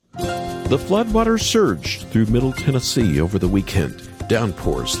The floodwaters surged through Middle Tennessee over the weekend.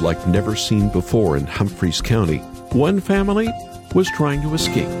 Downpours like never seen before in Humphreys County. One family was trying to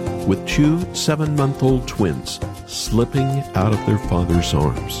escape with 2 7-month-old twins slipping out of their father's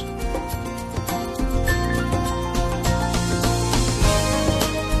arms.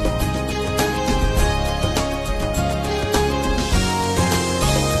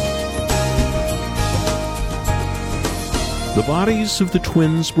 The bodies of the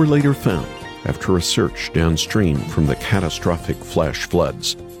twins were later found after a search downstream from the catastrophic flash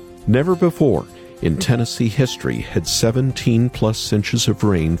floods. Never before in Tennessee history had 17-plus inches of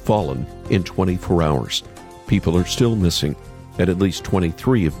rain fallen in 24 hours. People are still missing, and at least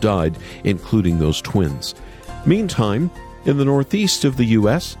 23 have died, including those twins. Meantime, in the northeast of the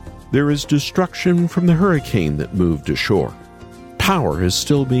U.S., there is destruction from the hurricane that moved ashore. Power is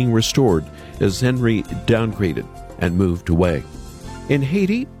still being restored as Henry downgraded and moved away. In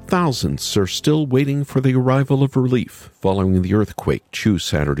Haiti, thousands are still waiting for the arrival of relief following the earthquake 2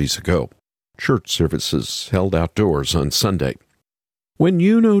 Saturdays ago. Church services held outdoors on Sunday. When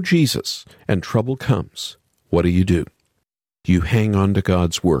you know Jesus and trouble comes, what do? You hang on to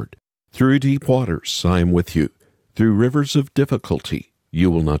God's word. Through deep waters I am with you. Through rivers of difficulty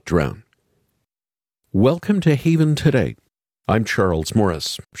you will not drown. Welcome to Haven Today. I'm Charles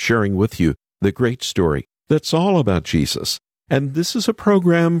Morris, sharing with you the great story that's all about Jesus, and this is a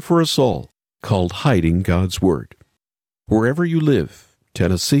program for us all called Hiding God's Word. Wherever you live,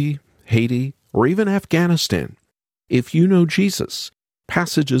 Tennessee, Haiti, or even Afghanistan, if you know Jesus,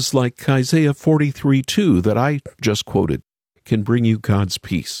 passages like Isaiah 43:2 that I just quoted can bring you God's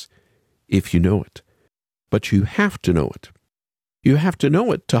peace, if you know it. But you have to know it. You have to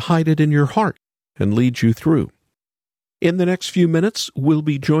know it to hide it in your heart and lead you through. In the next few minutes, we'll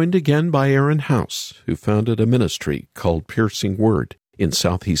be joined again by Aaron House, who founded a ministry called Piercing Word in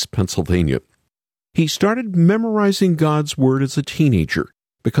southeast Pennsylvania. He started memorizing God's Word as a teenager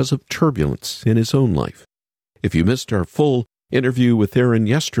because of turbulence in his own life. If you missed our full interview with Aaron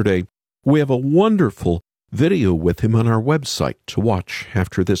yesterday, we have a wonderful video with him on our website to watch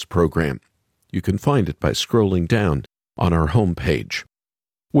after this program. You can find it by scrolling down on our homepage.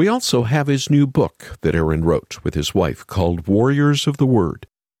 We also have his new book that Aaron wrote with his wife called Warriors of the Word,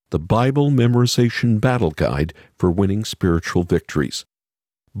 the Bible Memorization Battle Guide for Winning Spiritual Victories.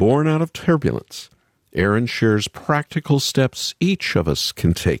 Born out of turbulence, Aaron shares practical steps each of us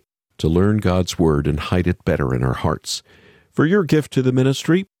can take to learn God's Word and hide it better in our hearts. For your gift to the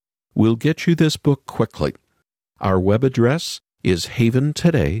ministry, we'll get you this book quickly. Our web address is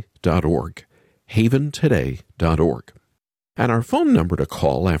haventoday.org, haventoday.org. And our phone number to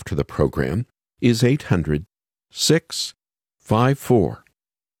call after the program is 800-654-2836.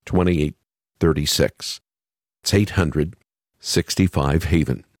 It's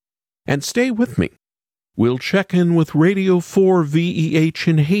 800-65-HAVEN. And stay with me. We'll check in with Radio 4 VEH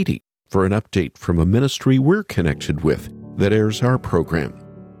in Haiti for an update from a ministry we're connected with that airs our program.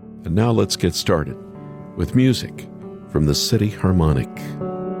 And now let's get started with music from the City Harmonic.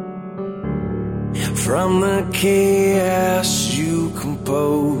 From the chaos you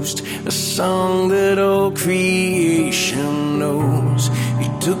composed a song that all creation knows.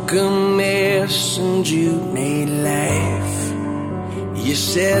 You took a mess and you made life. You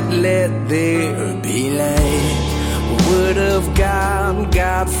said let there be light. Word of God,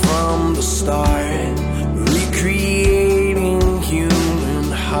 God from the start, recreating human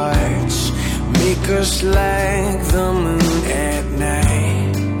hearts. Make us like the moon at night,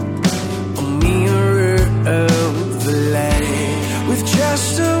 of the light. With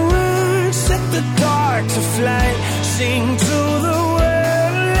just a word, set the dark to flight. Sing to the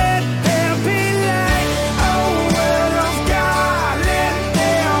world, let there be light. Oh, word of God, let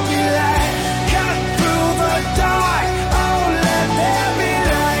there be light. Cut through the dark, oh, let there be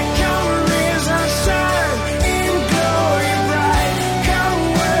light. Come raise our sun in glory bright. Come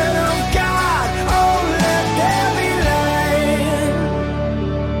word of God, oh, let there be light.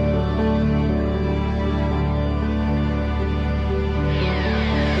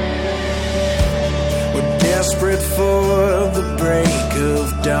 Desperate for the break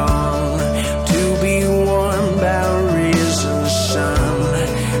of dawn, to be warmed by risen sun.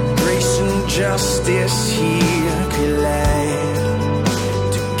 Grace and justice here collide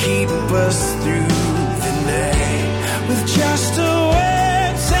to keep us through the night. With just a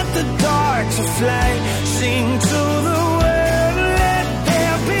word, set the dark to flight. Sing to the world, let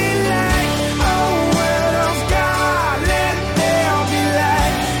there be light. Oh, word of God, let there be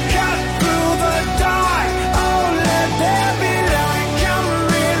light. Cut through the dark, there be light. Come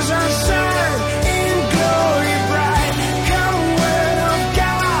raise our sun in glory bright. Come word of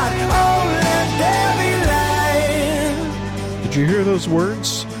God, oh Did you hear those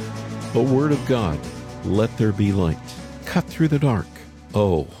words? A word of God. Let there be light. Cut through the dark.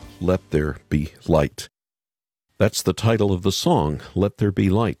 Oh, let there be light. That's the title of the song, Let There Be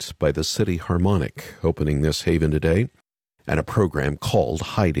Light, by the City Harmonic, opening this Haven today, and a program called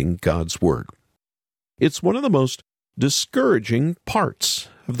Hiding God's Word. It's one of the most discouraging parts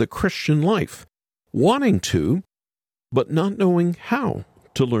of the Christian life, wanting to, but not knowing how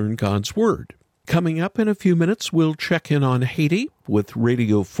to learn God's Word. Coming up in a few minutes, we'll check in on Haiti with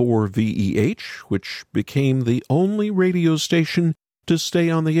Radio 4 VEH, which became the only radio station to stay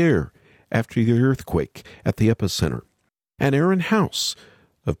on the air after the earthquake at the epicenter. And Aaron House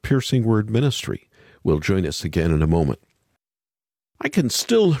of Piercing Word Ministry will join us again in a moment. I can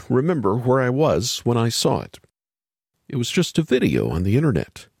still remember where I was when I saw it. It was just a video on the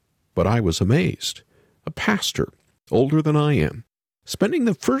internet, but I was amazed. A pastor, older than I am, spending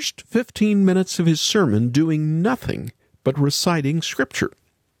the first 15 minutes of his sermon doing nothing but reciting Scripture.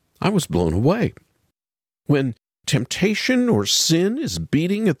 I was blown away. When temptation or sin is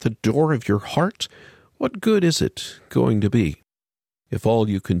beating at the door of your heart, what good is it going to be if all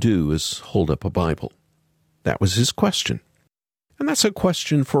you can do is hold up a Bible? That was his question. And that's a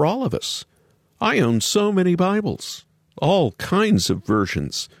question for all of us. I own so many Bibles, all kinds of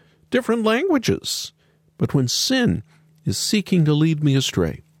versions, different languages. But when sin is seeking to lead me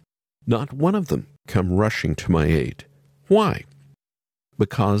astray, not one of them come rushing to my aid. Why?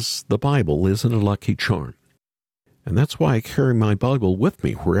 Because the Bible isn't a lucky charm. And that's why I carry my Bible with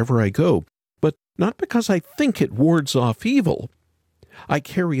me wherever I go, but not because I think it wards off evil. I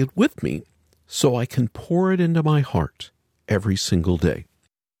carry it with me so I can pour it into my heart every single day.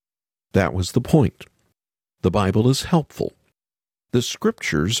 That was the point. The Bible is helpful. The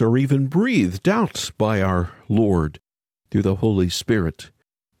Scriptures are even breathed out by our Lord through the Holy Spirit,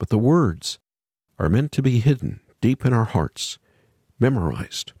 but the words are meant to be hidden deep in our hearts,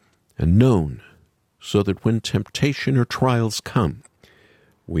 memorized and known, so that when temptation or trials come,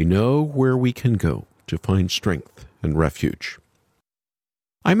 we know where we can go to find strength and refuge.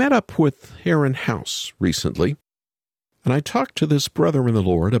 I met up with Aaron House recently, and I talked to this brother in the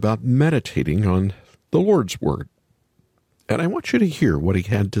Lord about meditating on the Lord's Word. And I want you to hear what he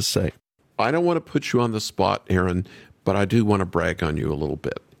had to say. I don't want to put you on the spot, Aaron, but I do want to brag on you a little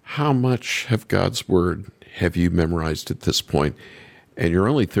bit. How much of God's Word have you memorized at this point? And you're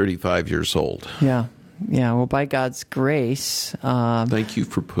only 35 years old. Yeah. Well, by God's grace... thank you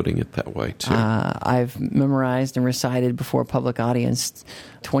for putting it that way, too. I've memorized and recited before a public audience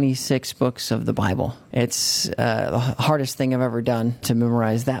 26 books of the Bible. It's the hardest thing I've ever done to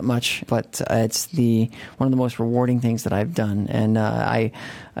memorize that much, but it's one of the most rewarding things that I've done. And I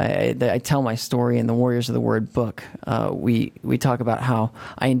tell my story in the Warriors of the Word book. We talk about how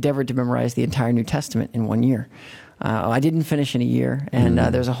I endeavored to memorize the entire New Testament in 1 year. I didn't finish in a year, and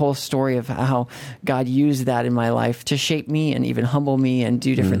there's a whole story of how God used that in my life to shape me and even humble me and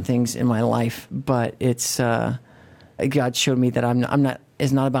do different things in my life. But it's God showed me that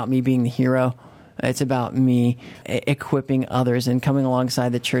it's not about me being the hero. It's about me equipping others and coming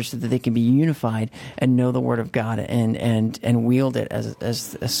alongside the church so that they can be unified and know the Word of God and wield it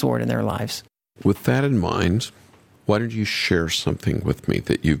as a sword in their lives. With that in mind, why don't you share something with me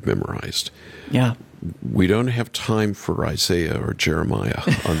that you've memorized? Yeah. We don't have time for Isaiah or Jeremiah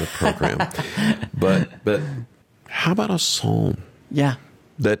on the program, but how about a psalm? Yeah.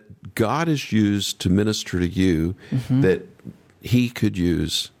 That God has used to minister to you, that He could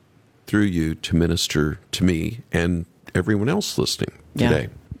use through you to minister to me and everyone else listening today.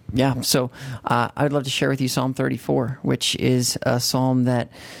 Yeah, so I would love to share with you Psalm 34, which is a psalm that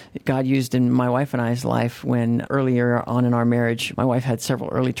God used in my wife and I's life when earlier on in our marriage, my wife had several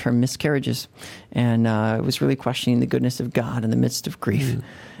early-term miscarriages and was really questioning the goodness of God in the midst of grief.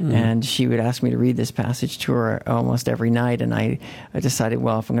 And she would ask me to read this passage to her almost every night, and I decided,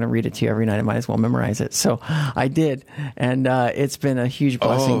 well, if I'm going to read it to you every night, I might as well memorize it. So I did, and it's been a huge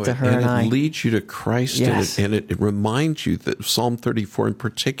blessing to her and I. And it leads you to Christ, yes. and it reminds you that Psalm 34 in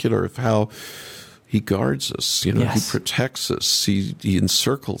particular of how He guards us, yes. He protects us, He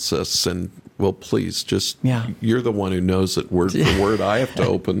encircles us, and well, please, just you're the one who knows it word for word. I have to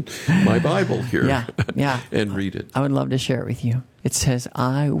open my Bible here and read it. I would love to share it with you. It says,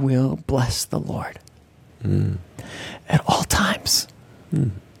 I will bless the Lord at all times.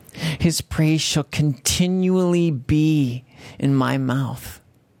 His praise shall continually be in my mouth.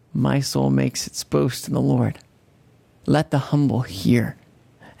 My soul makes its boast in the Lord. Let the humble hear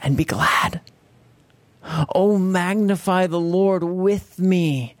and be glad. Oh, magnify the Lord with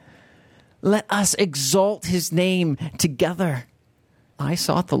me. Let us exalt His name together. I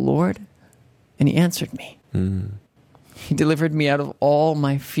sought the Lord, and He answered me. He delivered me out of all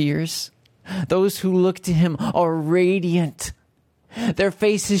my fears. Those who look to him are radiant. Their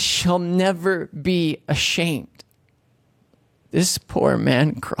faces shall never be ashamed. This poor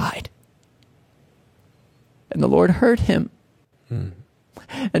man cried, and the Lord heard him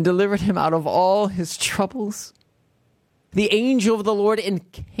and delivered him out of all his troubles. The angel of the Lord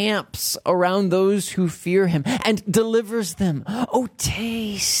encamps around those who fear him and delivers them. Oh,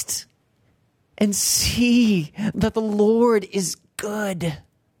 taste and see that the Lord is good.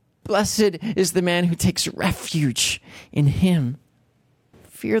 Blessed is the man who takes refuge in him.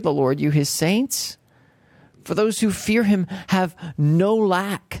 Fear the Lord, you his saints. For those who fear him have no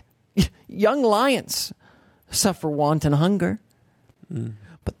lack. Young lions suffer want and hunger.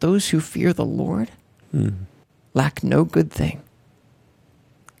 But those who fear the Lord lack no good thing.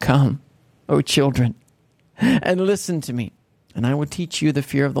 Come, O children, and listen to me, and I will teach you the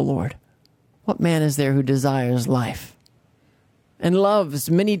fear of the Lord. What man is there who desires life and loves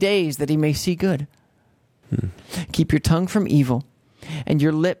many days that he may see good? Keep your tongue from evil and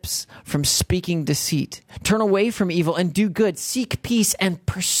your lips from speaking deceit. Turn away from evil and do good. Seek peace and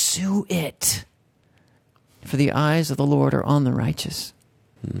pursue it. For the eyes of the Lord are on the righteous,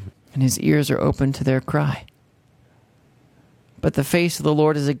 and his ears are open to their cry. But the face of the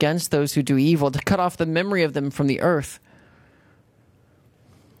Lord is against those who do evil, to cut off the memory of them from the earth.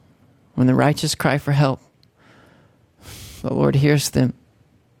 When the righteous cry for help, the Lord hears them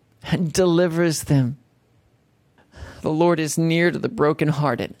and delivers them. The Lord is near to the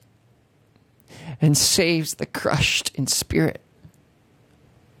brokenhearted and saves the crushed in spirit.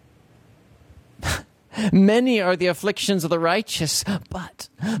 Many are the afflictions of the righteous, but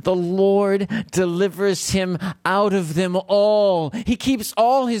the Lord delivers him out of them all. He keeps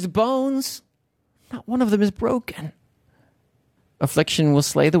all his bones. Not one of them is broken. Affliction will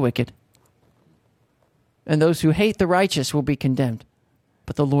slay the wicked, and those who hate the righteous will be condemned.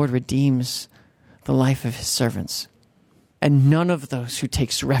 But the Lord redeems the life of his servants, and none of those who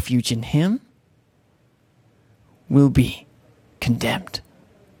takes refuge in him will be condemned.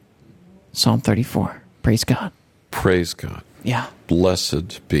 Psalm 34. Praise God. Praise God. Yeah.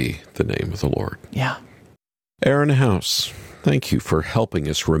 Blessed be the name of the Lord. Yeah. Aaron House, thank you for helping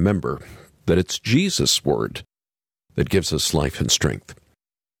us remember that it's Jesus' word that gives us life and strength.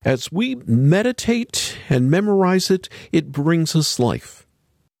 As we meditate and memorize it, it brings us life.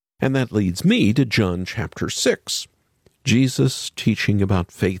 And that leads me to John chapter 6, Jesus teaching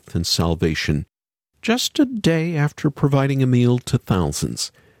about faith and salvation just a day after providing a meal to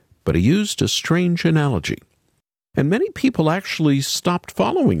thousands. But he used a strange analogy, and many people actually stopped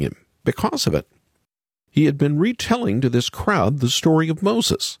following him because of it. He had been retelling to this crowd the story of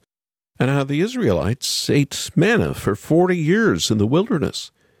Moses, and how the Israelites ate manna for 40 years in the wilderness.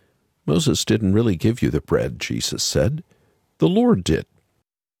 Moses didn't really give you the bread, Jesus said. The Lord did.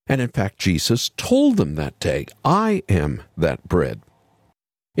 And in fact, Jesus told them that day, I am that bread.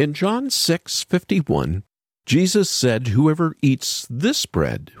 In John 6:51, Jesus said, whoever eats this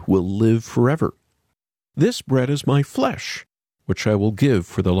bread will live forever. This bread is my flesh, which I will give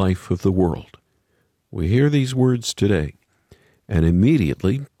for the life of the world. We hear these words today and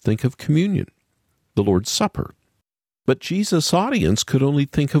immediately think of communion, the Lord's Supper. But Jesus' audience could only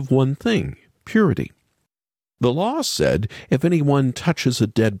think of one thing, purity. The law said if anyone touches a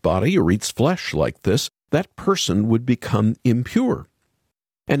dead body or eats flesh like this, that person would become impure.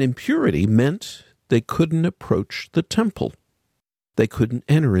 And impurity meant they couldn't approach the temple. They couldn't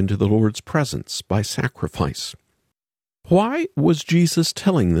enter into the Lord's presence by sacrifice. Why was Jesus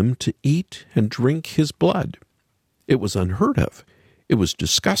telling them to eat and drink his blood? It was unheard of. It was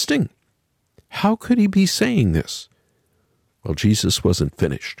disgusting. How could he be saying this? Well, Jesus wasn't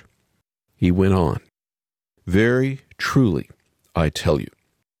finished. He went on. Very truly, I tell you,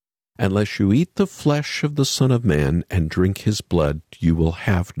 unless you eat the flesh of the Son of Man and drink his blood, you will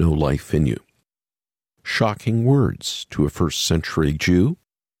have no life in you. Shocking words to a first-century Jew.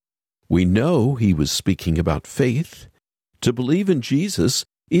 We know he was speaking about faith. To believe in Jesus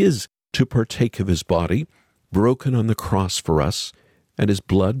is to partake of his body, broken on the cross for us, and his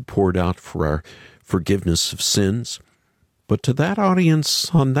blood poured out for our forgiveness of sins. But to that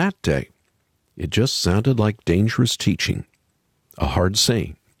audience on that day, it just sounded like dangerous teaching, a hard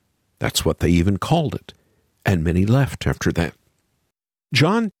saying. That's what they even called it, and many left after that.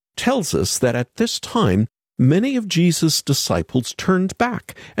 John tells us that at this time, many of Jesus' disciples turned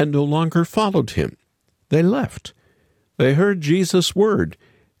back and no longer followed him. They left. They heard Jesus' word,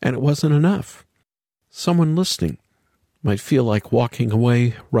 and it wasn't enough. Someone listening might feel like walking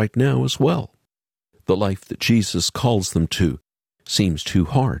away right now as well. The life that Jesus calls them to seems too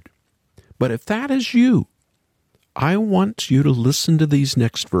hard. But if that is you, I want you to listen to these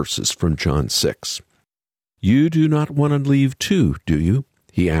next verses from John 6. You do not want to leave too, do you?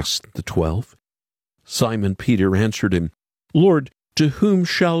 He asked the 12. Simon Peter answered him, Lord, to whom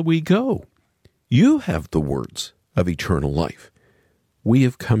shall we go? You have the words of eternal life. We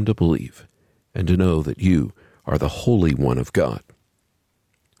have come to believe and to know that you are the Holy One of God.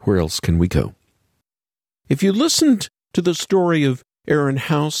 Where else can we go? If you listened to the story of Aaron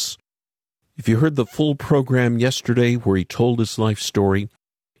House, if you heard the full program yesterday where he told his life story,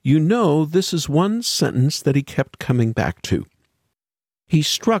 you know this is one sentence that he kept coming back to. He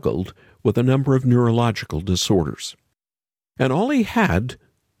struggled with a number of neurological disorders, and all he had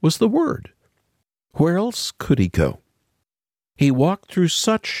was the Word. Where else could he go? He walked through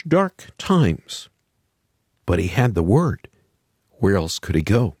such dark times, but he had the Word. Where else could he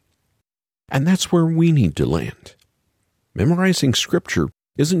go? And that's where we need to land. Memorizing Scripture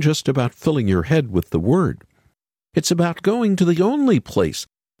isn't just about filling your head with the Word. It's about going to the only place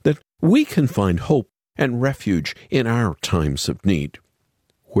that we can find hope and refuge in our times of need.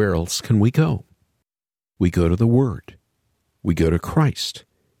 Where else can we go? We go to the Word. We go to Christ.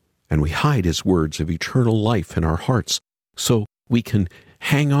 And we hide His words of eternal life in our hearts so we can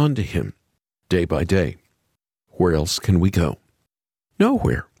hang on to Him day by day. Where else can we go?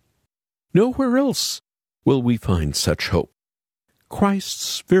 Nowhere. Nowhere else will we find such hope.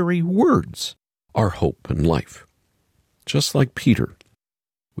 Christ's very words are hope and life. Just like Peter,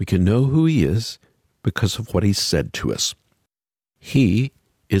 we can know who He is because of what He said to us. He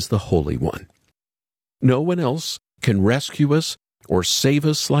is the Holy One. No one else can rescue us or save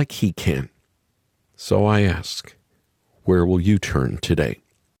us like He can. So I ask, where will you turn today?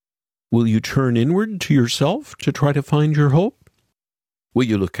 Will you turn inward to yourself to try to find your hope? Will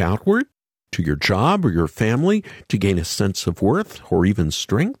you look outward to your job or your family to gain a sense of worth or even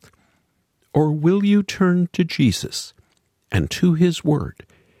strength? Or will you turn to Jesus and to His Word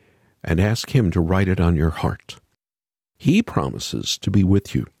and ask Him to write it on your heart? He promises to be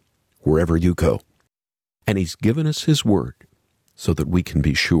with you wherever you go, and He's given us His Word so that we can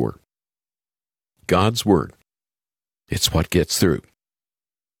be sure. God's Word, it's what gets through.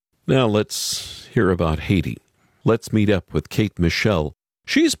 Now let's hear about Haiti. Let's meet up with Kate Michelle.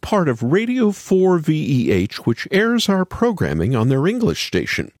 She's part of Radio 4 VEH, which airs our programming on their English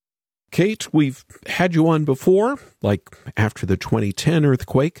station. Kate, we've had you on before, like after the 2010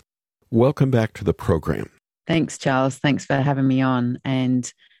 earthquake. Welcome back to the program. Thanks, Charles. Thanks for having me on.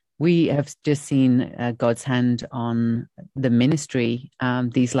 And we have just seen God's hand on the ministry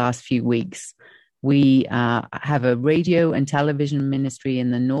these last few weeks. We have a radio and television ministry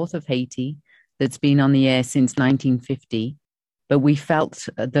in the north of Haiti that's been on the air since 1950. But we felt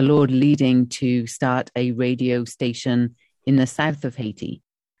the Lord leading to start a radio station in the south of Haiti.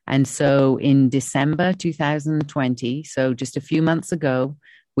 And so in December 2020, so just a few months ago,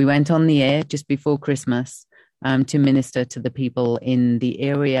 we went on the air just before Christmas to minister to the people in the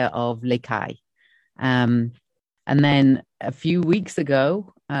area of Lekai. And then a few weeks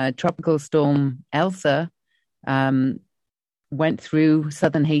ago, Tropical Storm Elsa went through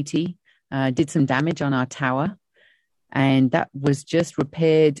southern Haiti, did some damage on our tower. And that was just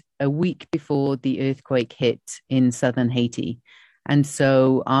repaired a week before the earthquake hit in southern Haiti. And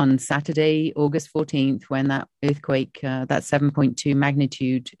so on Saturday, August 14th, when that earthquake, that 7.2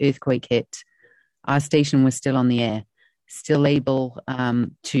 magnitude earthquake hit, our station was still on the air, still able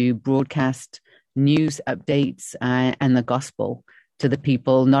to broadcast news updates and the gospel to the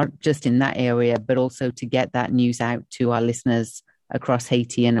people, not just in that area, but also to get that news out to our listeners across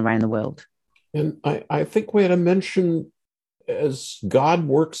Haiti and around the world. And I think we had to mention, as God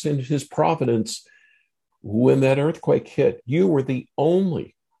works in His providence, when that earthquake hit, you were the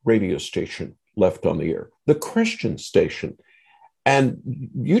only radio station left on the air, the Christian station. And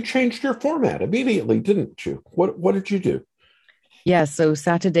you changed your format immediately, didn't you? What did you do? Yeah, so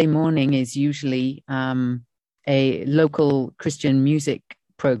Saturday morning is usually a local Christian music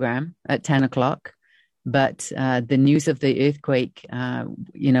program at 10 o'clock. But the news of the earthquake,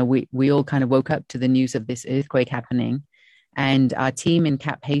 we all kind of woke up to the news of this earthquake happening. And our team in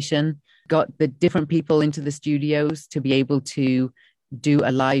Cap Haitian got the different people into the studios to be able to do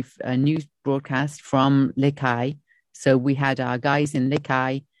a live news broadcast from Lekai. So we had our guys in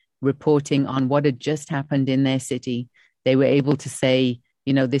Lekai reporting on what had just happened in their city. They were able to say,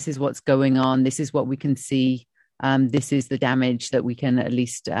 this is what's going on. This is what we can see. This is the damage that we can at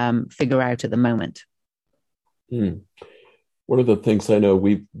least figure out at the moment. One of the things I know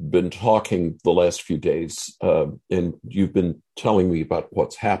we've been talking the last few days, and you've been telling me about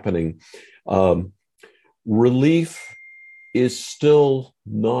what's happening. Relief is still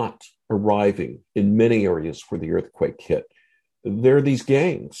not arriving in many areas where the earthquake hit. There are these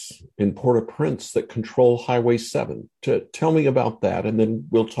gangs in Port-au-Prince that control Highway 7. Tell me about that, and then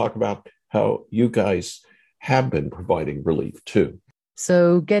we'll talk about how you guys have been providing relief too.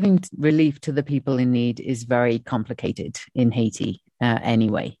 So getting relief to the people in need is very complicated in Haiti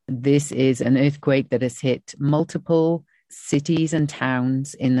anyway. This is an earthquake that has hit multiple cities and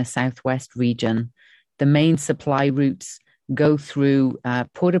towns in the southwest region. The main supply routes go through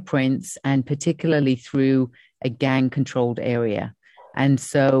Port-au-Prince and particularly through a gang-controlled area. And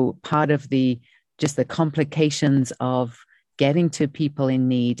so part of the complications of getting to people in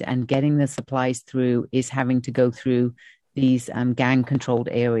need and getting the supplies through is having to go through these gang-controlled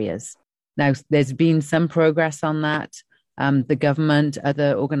areas. Now, there's been some progress on that. The government,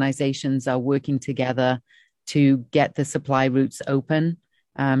 other organizations are working together to get the supply routes open,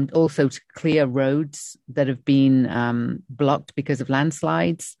 also to clear roads that have been blocked because of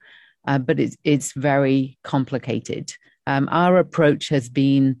landslides. But it's very complicated. Our approach has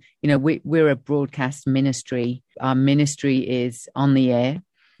been, we're a broadcast ministry. Our ministry is on the air.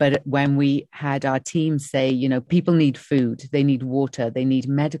 But when we had our team say, people need food, they need water, they need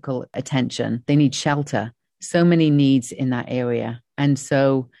medical attention, they need shelter, so many needs in that area. And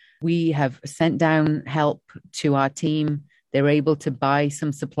so we have sent down help to our team. They're able to buy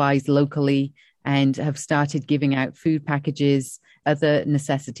some supplies locally and have started giving out food packages, other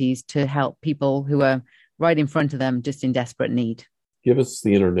necessities to help people who are right in front of them, just in desperate need. Give us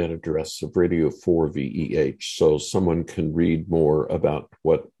the internet address of Radio 4 VEH so someone can read more about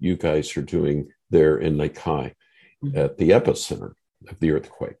what you guys are doing there in Lake Hai at the epicenter of the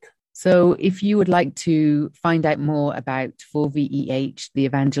earthquake. So if you would like to find out more about 4VEH, the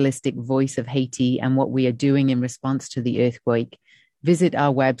evangelistic voice of Haiti, and what we are doing in response to the earthquake, visit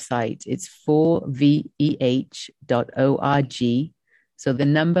our website. It's 4veh.org. So the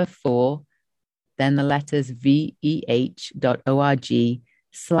number 4, then the letters veh.org/EN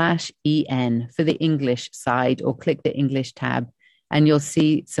for the English side, or click the English tab, and you'll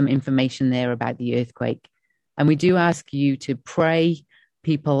see some information there about the earthquake. And we do ask you to pray.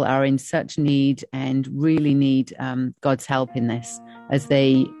 People are in such need and really need God's help in this as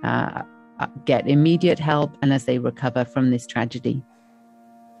they get immediate help and as they recover from this tragedy.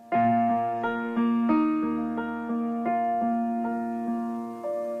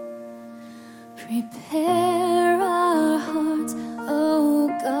 Prepare our hearts, oh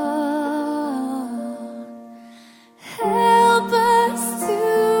God. Help us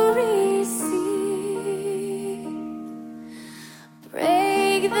to receive.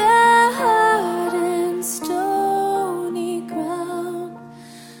 Break the hardened, stony ground.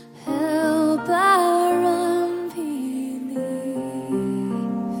 Help our unbelief.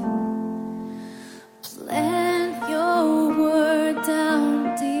 Plant your word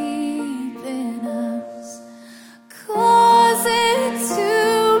down deep in us. Cause it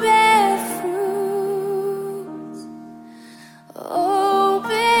to bear fruit.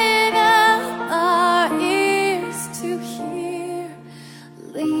 Open up our ears to hear.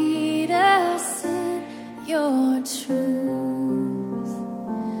 Lead us in your truth.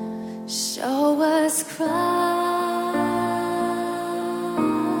 Show us Christ.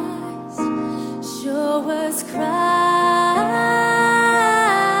 Show us Christ.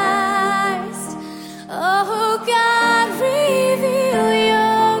 Oh God, reveal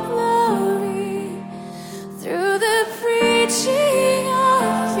your glory through the preaching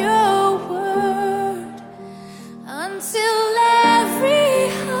of your word, until every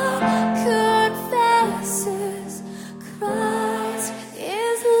heart confesses Christ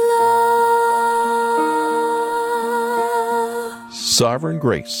is Lord. Sovereign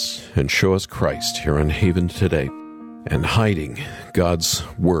grace and show us Christ here on Haven Today and hiding God's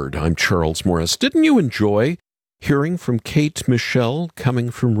Word. I'm Charles Morris. Didn't you enjoy hearing from Kate Michelle coming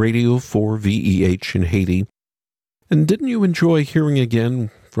from Radio 4 VEH in Haiti? And didn't you enjoy hearing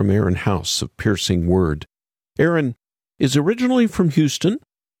again from Aaron House of Piercing Word? Aaron is originally from Houston,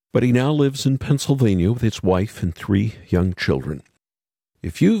 but he now lives in Pennsylvania with his wife and 3 young children.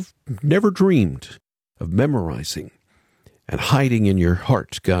 If you've never dreamed of memorizing and hiding in your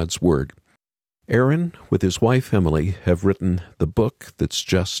heart God's Word, Aaron, with his wife Emily, have written the book that's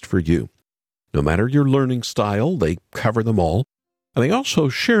just for you. No matter your learning style, they cover them all, and they also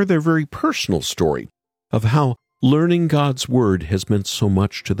share their very personal story of how learning God's Word has meant so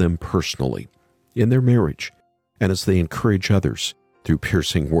much to them personally, in their marriage, and as they encourage others through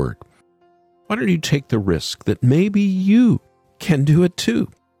Piercing Word. Why don't you take the risk that maybe you can do it too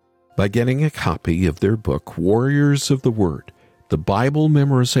by getting a copy of their book, Warriors of the Word, the Bible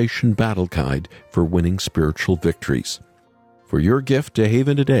Memorization Battle Guide for Winning Spiritual Victories. For your gift to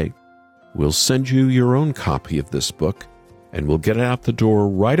Haven Today, We'll send you your own copy of this book, and we'll get it out the door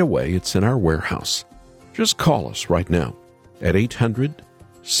right away. It's in our warehouse. Just call us right now at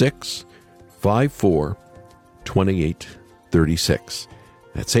 800-654-2836.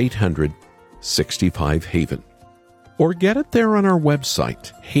 That's 800-65-HAVEN. Or get it there on our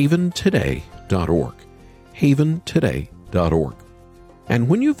website, haventoday.org. haventoday.org. And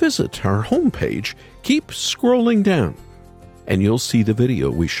when you visit our homepage, keep scrolling down, and you'll see the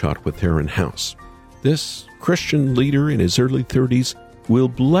video we shot with Aaron House. This Christian leader in his early 30s will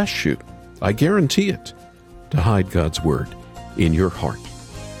bless you, I guarantee it, to hide God's Word in your heart.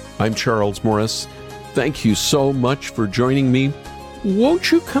 I'm Charles Morris. Thank you so much for joining me.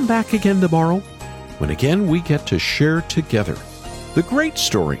 Won't you come back again tomorrow, when again we get to share together the great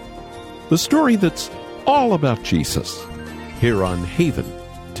story, the story that's all about Jesus, here on Haven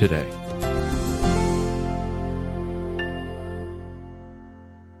Today.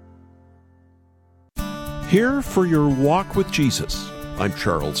 Here for your walk with Jesus, I'm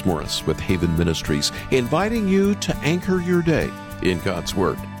Charles Morris with Haven Ministries, inviting you to anchor your day in God's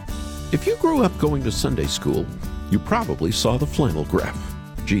Word. If you grew up going to Sunday school, you probably saw the flannel graph,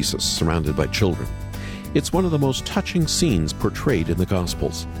 Jesus surrounded by children. It's one of the most touching scenes portrayed in the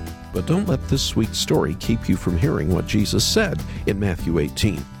Gospels. But don't let this sweet story keep you from hearing what Jesus said in Matthew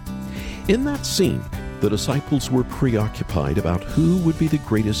 18. In that scene, the disciples were preoccupied about who would be the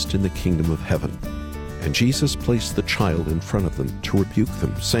greatest in the kingdom of heaven. And Jesus placed the child in front of them to rebuke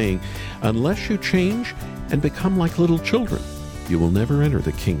them, saying, "Unless you change and become like little children, you will never enter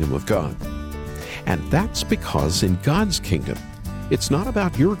the kingdom of God." And that's because in God's kingdom, it's not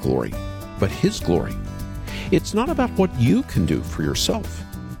about your glory, but His glory. It's not about what you can do for yourself.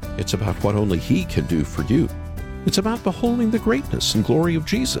 It's about what only He can do for you. It's about beholding the greatness and glory of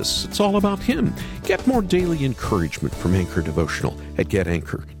Jesus. It's all about Him. Get more daily encouragement from Anchor Devotional at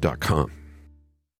getanchor.com.